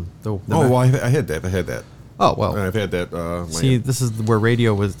system. I had that. Oh, well. I've had that. See, this is where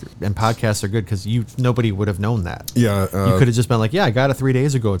radio and podcasts are good because nobody would have known that. Yeah. You could have just been like, yeah, I got it 3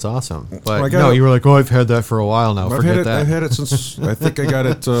 days ago. It's awesome. But no, you were like, oh, I've had that for a while now. Forget that. I've had it since, I think I got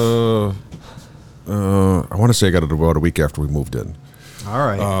it, I want to say I got it about a week after we moved in. All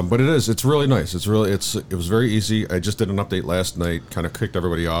right. But it's really nice. It was very easy. I just did an update last night, kind of kicked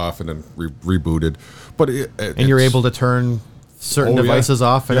everybody off and then rebooted. But and you're able to turn certain devices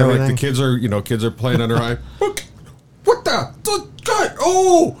off and everything? Like the kids are playing under high. What the God?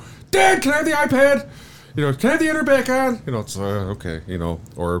 Oh, Dad, can I have the iPad? Can I have the internet back on? It's okay.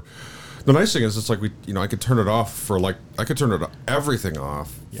 Or the nice thing is it's like I could turn it off for everything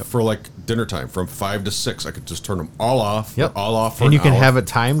off for like dinner time from 5 to 6. I could just turn them all off. Yep. All off. For and you an can hour. have it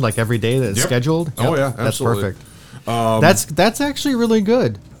timed like every day that it's scheduled. Yep. Oh yeah, absolutely. That's perfect. That's actually really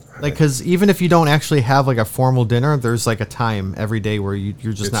good. Like, because even if you don't actually have like a formal dinner, there's like a time every day where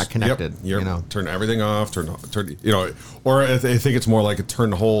you're just not connected. Yep, turn everything off. Turn. Or I think it's more like I could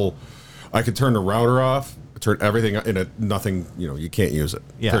turn the router off. Turn everything in it. Nothing. You can't use it.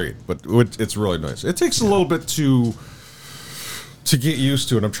 Yeah. Period. But it's really nice. It takes a little bit to get used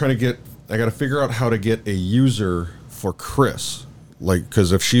to, and I'm trying to I got to figure out how to get a user for Chris. Like,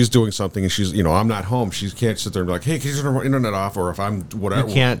 because if she's doing something and she's, I'm not home, she can't sit there and be like, hey, can you turn the internet off? Or if I'm whatever.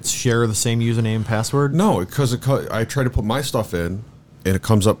 You can't share the same username and password? No, because I try to put my stuff in, and it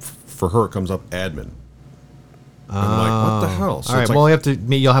comes up, for her, it comes up admin. I'm like, what the hell? So all right, well,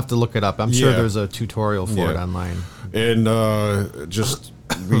 you'll have to look it up. I'm sure there's a tutorial for it online. And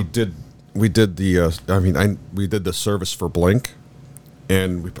we did the service for Blink.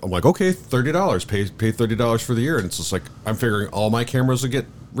 And I'm like, okay, $30. Pay $30 for the year, and it's just like I'm figuring all my cameras will get,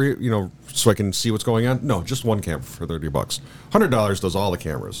 so I can see what's going on. No, just one camera for $30. $100 does all the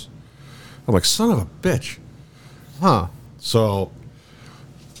cameras. I'm like, son of a bitch, huh? So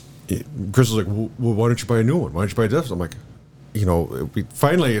Chris was like, well, why don't you buy a new one? Why don't you buy this? I'm like,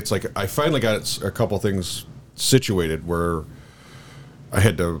 I finally got a couple things situated where I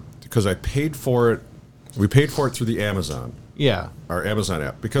had to, because I paid for it. We paid for it through the Amazon. Yeah. Our Amazon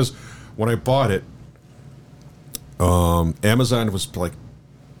app. Because when I bought it, Amazon was like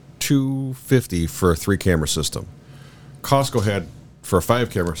 $250 for a 3-camera system. Costco had, for a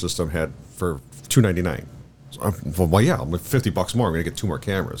 5-camera system, had for $299. So I'm with $50 more, I'm going to get 2 more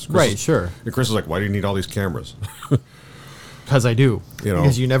cameras. Sure. And Chris was like, why do you need all these cameras? Because I do.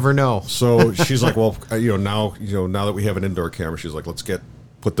 Because you never know. So she's like, well, now that we have an indoor camera, she's like, let's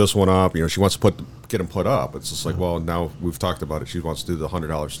put this one up. She wants to get them put up. It's just like, well, now we've talked about it. She wants to do the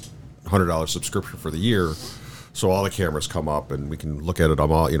 $100 subscription for the year, so all the cameras come up and we can look at it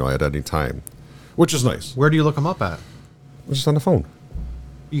all, at any time, which is nice. Where do you look them up at? It's just on the phone.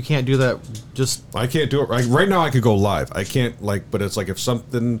 You can't do that. I can't do it right now. I could go live. I can't but it's like if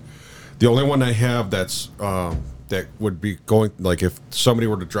something. The only one I have that's that would be going like if somebody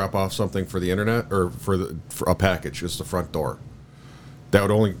were to drop off something for the internet or for a package, it's the front door.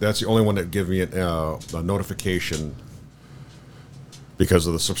 That's the only one that give me a notification because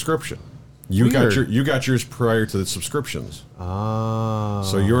of the subscription. You got yours prior to the subscriptions. Oh.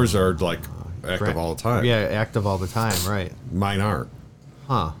 So yours are like active all the time. Yeah, active all the time, right? Mine aren't.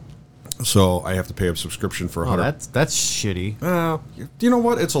 Huh. So I have to pay a subscription for $100. That's shitty. You know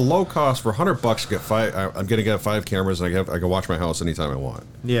what? It's a low cost for $100 to get 5. I'm going to get 5 cameras, and I can watch my house anytime I want.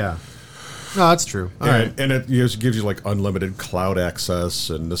 Yeah. No, that's true. All right. And it gives you like unlimited cloud access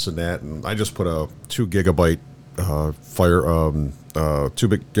and this and that. And I just put a 2 gigabyte 2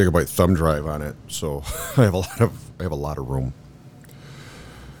 gigabyte thumb drive on it, so I have a lot of room.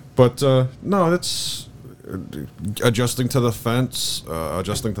 But no, that's adjusting to the fence,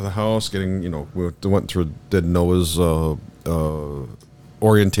 adjusting to the house, getting we did Noah's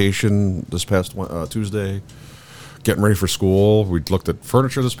orientation this past Tuesday, getting ready for school. We looked at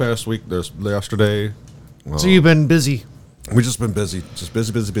furniture this past week. Yesterday. So you've been busy. We've just been busy,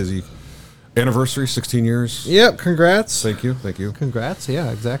 busy. Anniversary, 16 years. Yep, congrats. Thank you. Congrats, yeah,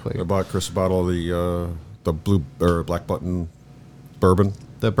 exactly. I bought Chris a bottle of the blue or black button bourbon.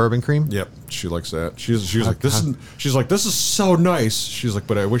 The bourbon cream? Yep, she likes that. She's like this is so nice. She's like,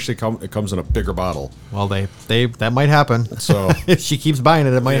 but I wish it comes in a bigger bottle. Well, that might happen. So if she keeps buying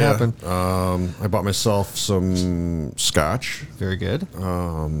it, it might happen. I bought myself some scotch. Very good.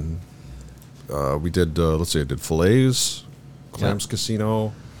 We did I did fillets, Clams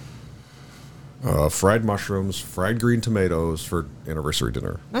Casino. Fried mushrooms, fried green tomatoes for anniversary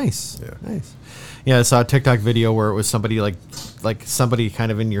dinner. Nice. Yeah. Nice. Yeah, I saw a TikTok video where it was somebody like somebody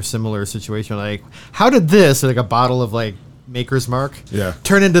kind of in your similar situation. Like, how did this, like a bottle of like Maker's Mark,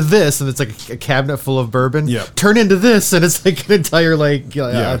 turn into this? And it's like a cabinet full of bourbon. Yeah. Turn into this, and it's like an entire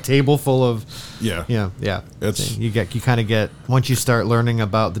a table full of. Yeah. It's you kind of get once you start learning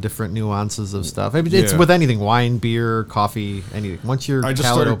about the different nuances of stuff. I mean, it's with anything, wine, beer, coffee, anything. Once your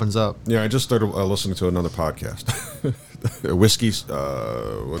palate opens up. Yeah, I just started listening to another podcast. Whiskey.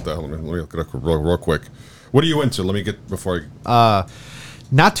 What the hell? Let me look it up real quick. What are you into? Let me get before I.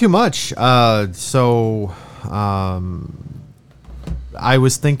 Not too much. I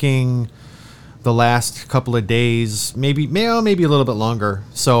was thinking the last couple of days, maybe a little bit longer.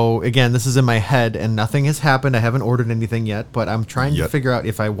 So again, this is in my head and nothing has happened. I haven't ordered anything yet, but I'm trying to figure out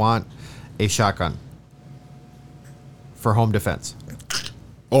if I want a shotgun for home defense.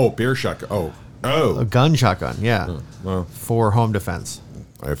 Oh, beer shotgun. Oh, a gun shotgun. Yeah. For home defense.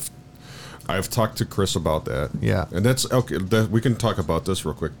 I've talked to Chris about that. Yeah. And that's okay. We can talk about this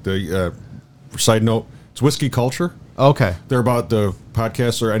real quick. The side note, it's Whiskey Culture. Okay. They're about the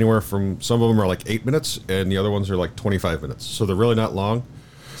podcasts are anywhere from some of them are like 8 minutes and the other ones are like 25 minutes. So they're really not long.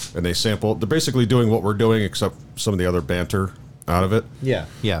 And they sample. They're basically doing what we're doing except some of the other banter out of it. Yeah.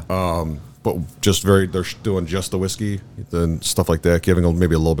 Yeah. But they're doing just the whiskey and stuff like that, giving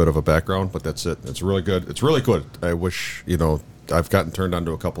maybe a little bit of a background, but that's it. It's really good. It's really good. I wish, I've gotten turned on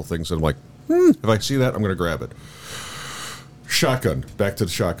to a couple things and I'm like, if I see that, I'm going to grab it. Shotgun. Back to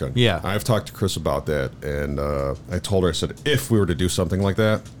the shotgun. Yeah. I've talked to Chris about that, and I told her, I said, if we were to do something like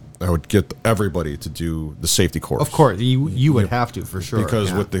that, I would get everybody to do the safety course. Of course. You would have to, for sure.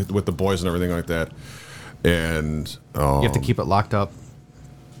 Because with the boys and everything like that, and... you have to keep it locked up.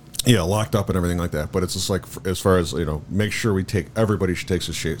 Yeah, locked up and everything like that. But it's just like, as far as, make sure everybody takes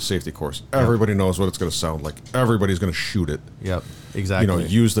a safety course. Everybody knows what it's going to sound like. Everybody's going to shoot it. Yep, exactly.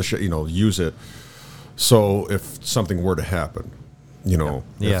 Use use it. So if something were to happen,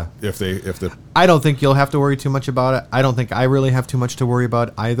 if the I don't think you'll have to worry too much about it. I don't think I really have too much to worry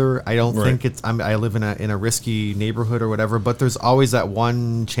about either. I don't think I live in a risky neighborhood or whatever, but there's always that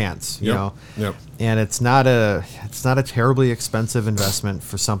one chance, you know. Yep. And it's not a terribly expensive investment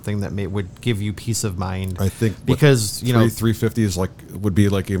for something that would give you peace of mind. I think because $350 is would be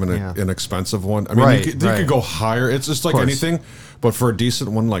even an expensive one. I mean, you could go higher. It's just like anything. But for a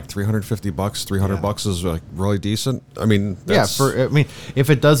decent one, like $350, $300 is like really decent. I mean, if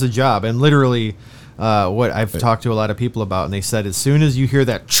it does the job, and literally, what I've talked to a lot of people about, and they said as soon as you hear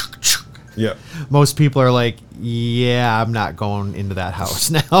that, most people are like, yeah, I'm not going into that house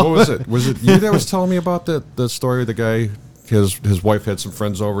now. What was it? Was it you that was telling me about the story? The guy, his wife had some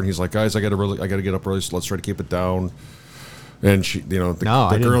friends over, and he's like, guys, I got to get up early, so let's try to keep it down. And she,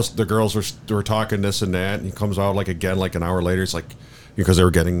 the girls were talking this and that, and he comes out again an hour later. It's like, because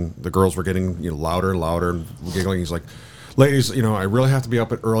the girls were getting louder and louder and giggling. He's like, ladies, I really have to be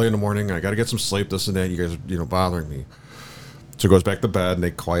up early in the morning. I got to get some sleep. This and that. You guys are bothering me. So he goes back to bed, and they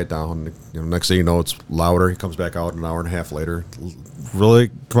quiet down. Next thing you know, it's louder. He comes back out an hour and a half later.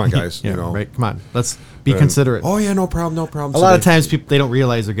 Really? Come on, guys. Yeah, right. Come on. Let's be considerate. Oh, yeah, no problem, no problem. A lot of times people, they don't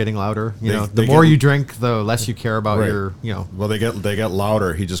realize they're getting louder. The more you drink, the less you care about your, Well, they get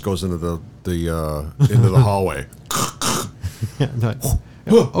louder. He just goes into the hallway.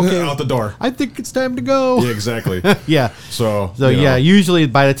 Okay, out the door. I think it's time to go. Yeah, exactly. Yeah. So usually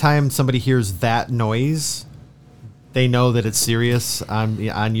by the time somebody hears that noise, they know that it's serious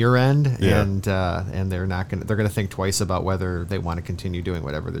on your end, and they're gonna think twice about whether they want to continue doing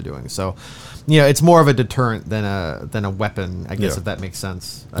whatever they're doing. So, it's more of a deterrent than a weapon, I guess, if that makes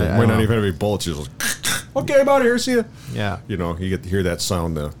sense. It might not even have any bullets. You're just okay, I'm out of here. See ya. Yeah. You get to hear that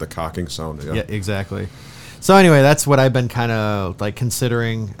sound, the cocking sound. Yeah, exactly. So anyway, that's what I've been kind of like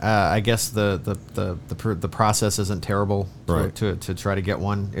considering. I guess the process isn't terrible to try to get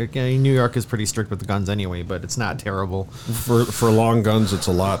one. New York is pretty strict with the guns anyway, but it's not terrible. For long guns, it's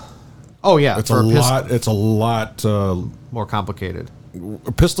a lot. Oh yeah, it's a lot more complicated.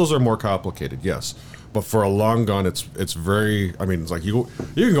 Pistols are more complicated, yes, but for a long gun, it's very. I mean, it's like you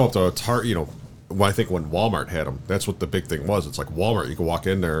can go up to a target. I think when Walmart had them, that's what the big thing was. It's like Walmart, you can walk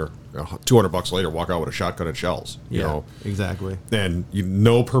in there, $200 later, walk out with a shotgun and shells. You know exactly. And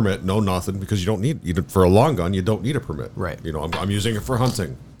no permit, no nothing, because you don't need for a long gun. You don't need a permit, right? I'm using it for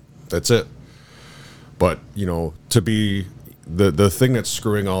hunting. That's it. But to be the thing that's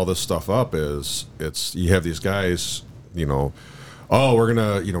screwing all this stuff up is you have these guys. Oh, we're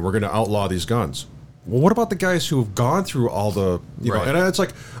gonna outlaw these guns. Well, what about the guys who have gone through all the, right. And it's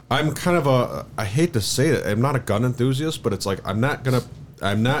like, I'm kind of I hate to say it, I'm not a gun enthusiast, but it's like, I'm not.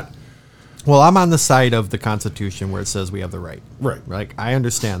 Well, I'm on the side of the Constitution where it says we have the right. Right. Like, I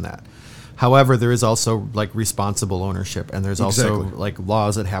understand that. However, there is also like responsible ownership, and there's also like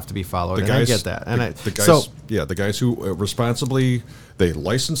laws that have to be followed. And I get that. And the guys who responsibly, they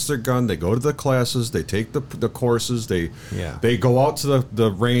license their gun, they go to the classes, they take the courses, they go out to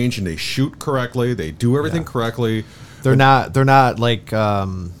the range and they shoot correctly, they do everything correctly. They're not like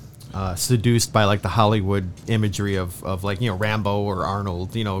seduced by like the Hollywood imagery of like Rambo or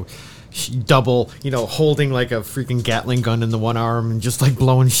Arnold, double, holding like a freaking Gatling gun in the one arm and just like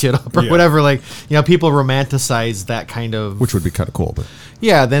blowing shit up or whatever. Like, people romanticize that kind of, which would be kind of cool, but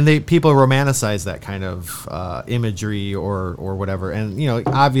then people romanticize that kind of imagery or whatever. And,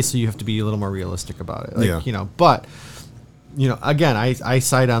 obviously you have to be a little more realistic about it. Like, but, again, I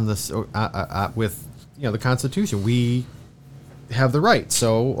side on this with, the Constitution. We have the right.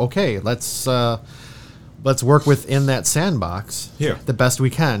 So, okay, let's work within that sandbox the best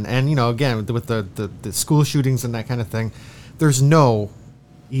we can. And, again, with the school shootings and that kind of thing, there's no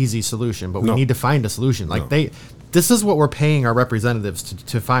easy solution, but we need to find a solution. Like this is what we're paying our representatives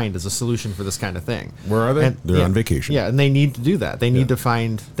to find as a solution for this kind of thing. Where are they? They're on vacation. Yeah, and they need to do that. They need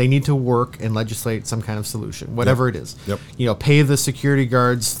they need to work and legislate some kind of solution, whatever it is. Yep. Pay the security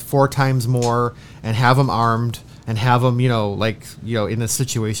guards 4 times more and have them armed and have them, in a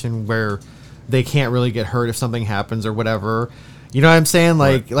situation where they can't really get hurt if something happens or whatever. You know what I'm saying?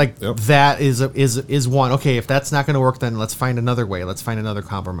 That is one. Okay, if that's not going to work, then let's find another way. Let's find another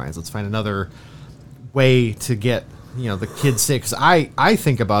compromise. Let's find another way to get the kids safe. Because I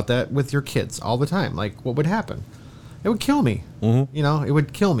think about that with your kids all the time. Like, what would happen? It would kill me. Mm-hmm. It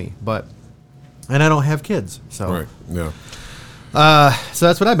would kill me. And I don't have kids, so right. Yeah. So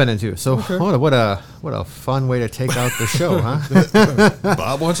that's what I've been into. So what a fun way to take out the show, huh?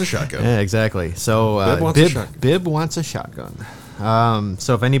 Bob wants a shotgun. Yeah, exactly. So Bib wants a shotgun.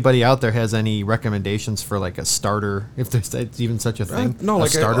 So if anybody out there has any recommendations for like a starter, if there's even such a thing,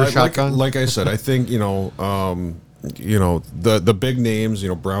 starter shotgun. Like I said, I think the big names,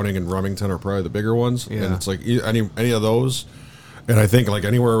 Browning and Remington are probably the bigger ones, and it's like any of those. And I think like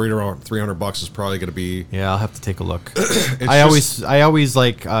anywhere right around $300 is probably going to be. Yeah, I'll have to take a look. I always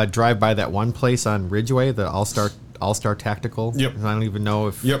like drive by that one place on Ridgeway, the All Star Tactical. Yep. I don't even know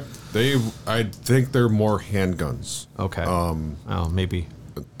if. Yep. I think they're more handguns. Okay. Maybe.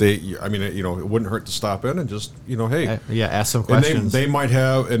 It wouldn't hurt to stop in and just, hey. Ask some questions. And they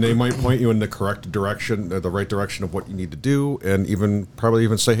might point you in the correct direction, the right direction of what you need to do, and probably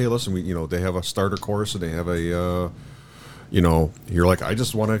even say, hey, listen, they have a starter course and they have a. You're like, I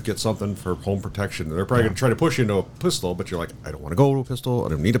just want to get something for home protection. And they're probably going to try to push you into a pistol, but you're like, I don't want to go to a pistol. I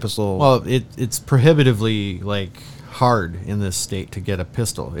don't need a pistol. Well, it's prohibitively hard in this state to get a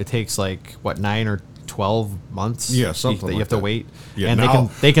pistol. It takes 9 or 12 months. Yeah, something that you have to wait. Yeah, and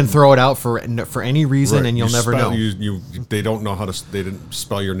they can throw it out for any reason, right. And you'll never know. They don't know they didn't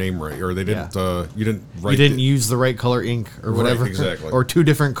spell your name right, or they didn't. You didn't write. You didn't use the right color ink or whatever. Right, exactly. Or 2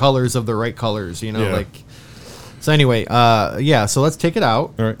 different colors of the right colors. So anyway, so let's take it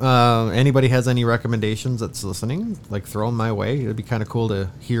out. All right. Anybody has any recommendations that's listening, like throw them my way. It'd be kind of cool to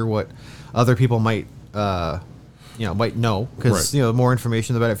hear what other people might know, because more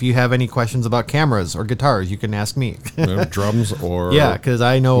information about it. If you have any questions about cameras or guitars, you can ask me. Drums or because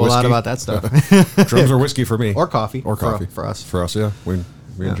I know whiskey. a lot about that stuff. Drums or whiskey for me, or coffee for us. For us, yeah, we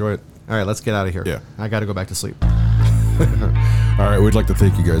enjoy it. All right, let's get out of here. Yeah, I got to go back to sleep. All right, we'd like to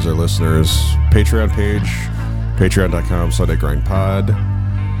thank you guys, our listeners. Patreon page, patreon.com, Sunday Grind Pod.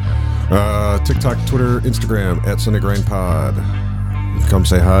 TikTok, Twitter, Instagram, at Sunday Grind Pod. Come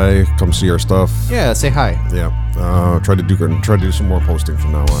say hi, come see our stuff. Yeah, say hi. Yeah, try to do some more posting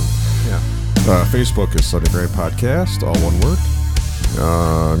from now on. Yeah. Facebook is Sunday Grind Podcast, all one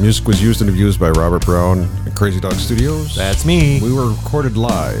word. Music was used and abused by Robert Brown at Crazy Dog Studios. That's me. We were recorded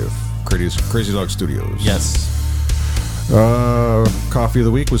live, Crazy Dog Studios. Yes. Coffee of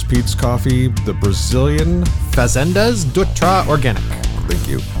the week was Pete's Coffee, the Brazilian Fazendas Dutra Organic. Thank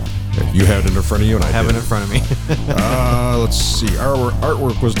you. You have it in front of you, and I have it in front of me. Let's see.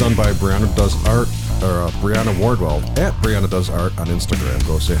 Artwork was done by Brianna Does Art, or Brianna Wardwell at Brianna Does Art on Instagram.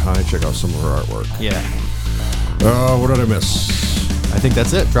 Go say hi. Check out some of her artwork. Yeah. What did I miss? I think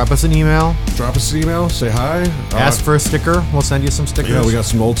that's it. Drop us an email. Say hi. Ask for a sticker. We'll send you some stickers. Yeah, we got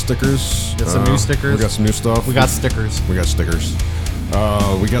some old stickers. Got some new stickers. We got some new stuff. We got stickers. We got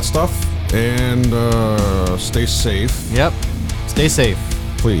stuff. And stay safe. Yep. Stay safe.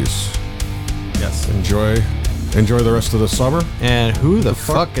 Please. Yes. Enjoy the rest of the summer. And who the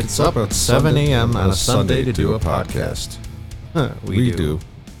fuck gets up at 7 a.m. on a Sunday to do a podcast? We do.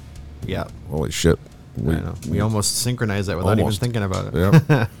 Yeah. Holy shit. We almost synchronized that without even thinking about it. Yep.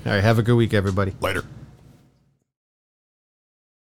 All right. Have a good week, everybody. Later.